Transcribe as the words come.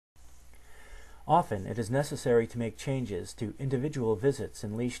Often it is necessary to make changes to individual visits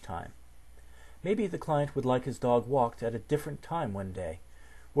in leash time. Maybe the client would like his dog walked at a different time one day,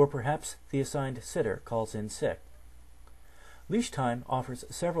 or perhaps the assigned sitter calls in sick. LeashTime offers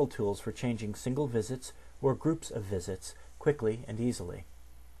several tools for changing single visits or groups of visits quickly and easily.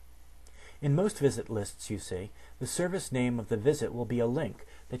 In most visit lists you see, the service name of the visit will be a link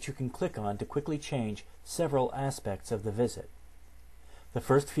that you can click on to quickly change several aspects of the visit. The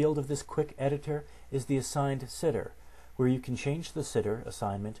first field of this quick editor is the assigned sitter, where you can change the sitter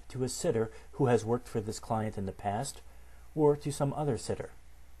assignment to a sitter who has worked for this client in the past, or to some other sitter.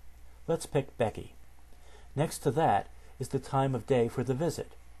 Let's pick Becky. Next to that is the time of day for the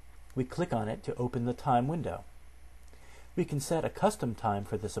visit. We click on it to open the time window. We can set a custom time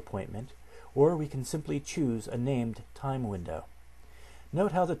for this appointment, or we can simply choose a named time window.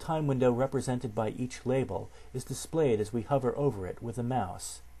 Note how the time window represented by each label is displayed as we hover over it with a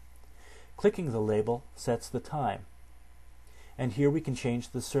mouse. Clicking the label sets the time. And here we can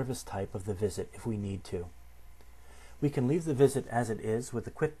change the service type of the visit if we need to. We can leave the visit as it is with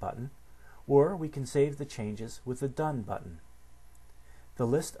the Quit button, or we can save the changes with the Done button. The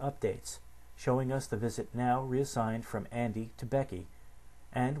list updates, showing us the visit now reassigned from Andy to Becky,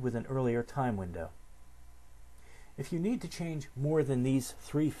 and with an earlier time window. If you need to change more than these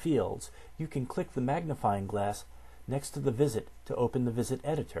 3 fields, you can click the magnifying glass next to the visit to open the visit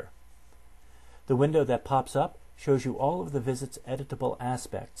editor. The window that pops up shows you all of the visit's editable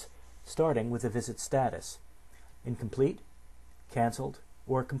aspects, starting with the visit status: incomplete, canceled,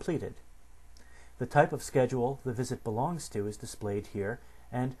 or completed. The type of schedule the visit belongs to is displayed here,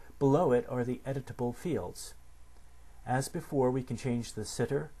 and below it are the editable fields. As before, we can change the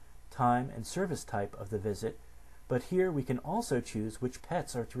sitter, time, and service type of the visit, but here we can also choose which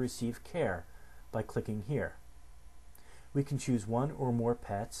pets are to receive care by clicking here. We can choose 1 or more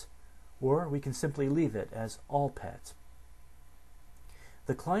pets, or we can simply leave it as all pets.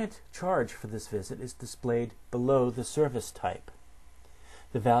 The client charge for this visit is displayed below the service type.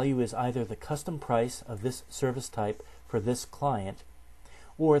 The value is either the custom price of this service type for this client,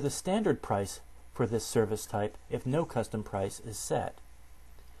 or the standard price for this service type if no custom price is set.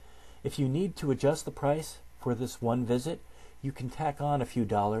 If you need to adjust the price for this one visit, you can tack on a few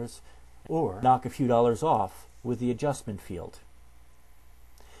dollars or knock a few dollars off with the adjustment field.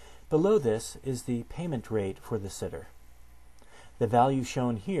 Below this is the payment rate for the sitter. The value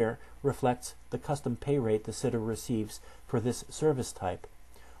shown here reflects the custom pay rate the sitter receives for this service type,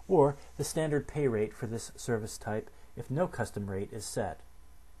 or the standard pay rate for this service type if no custom rate is set.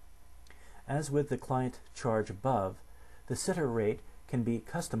 As with the client charge above, the sitter rate can be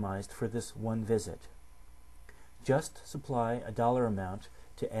customized for this one visit. Just supply a dollar amount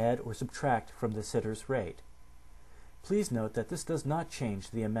to add or subtract from the sitter's rate. Please note that this does not change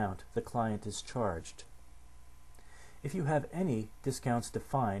the amount the client is charged. If you have any discounts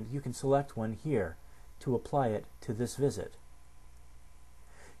defined, you can select one here to apply it to this visit.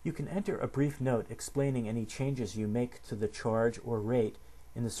 You can enter a brief note explaining any changes you make to the charge or rate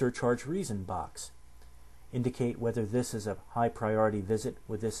in the surcharge reason box. Indicate whether this is a high priority visit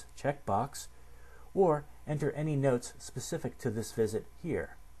with this checkbox, or enter any notes specific to this visit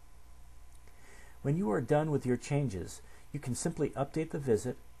here. When you are done with your changes, you can simply update the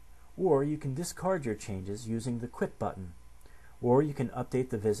visit, or you can discard your changes using the Quit button, or you can update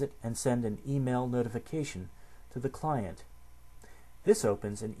the visit and send an email notification to the client. This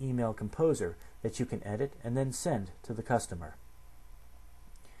opens an email composer that you can edit and then send to the customer.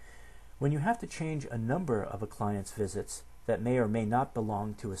 When you have to change a number of a client's visits that may or may not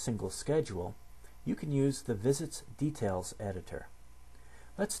belong to a single schedule, you can use the Visits Details editor.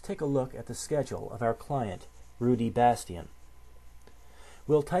 Let's take a look at the schedule of our client, Rudy Bastian.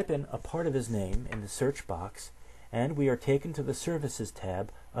 We'll type in a part of his name in the search box, and we are taken to the Services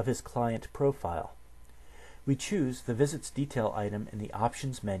tab of his client profile. We choose the Visits Detail item in the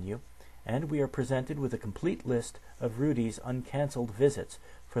Options menu, and we are presented with a complete list of Rudy's uncanceled visits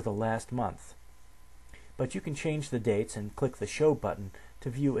for the last month. But you can change the dates and click the Show button to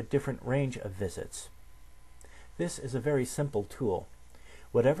view a different range of visits. This is a very simple tool.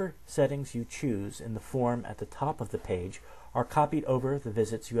 Whatever settings you choose in the form at the top of the page are copied over the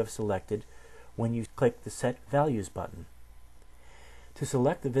visits you have selected when you click the Set Values button. To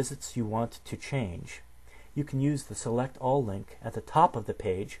select the visits you want to change, you can use the Select All link at the top of the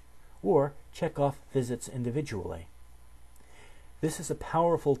page, or check off visits individually. This is a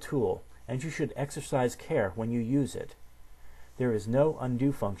powerful tool, and you should exercise care when you use it. There is no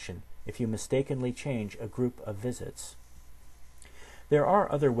undo function if you mistakenly change a group of visits. There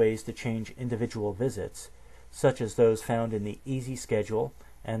are other ways to change individual visits, such as those found in the Easy Schedule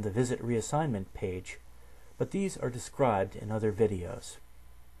and the visit reassignment page, but these are described in other videos.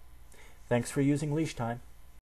 Thanks for using LeashTime.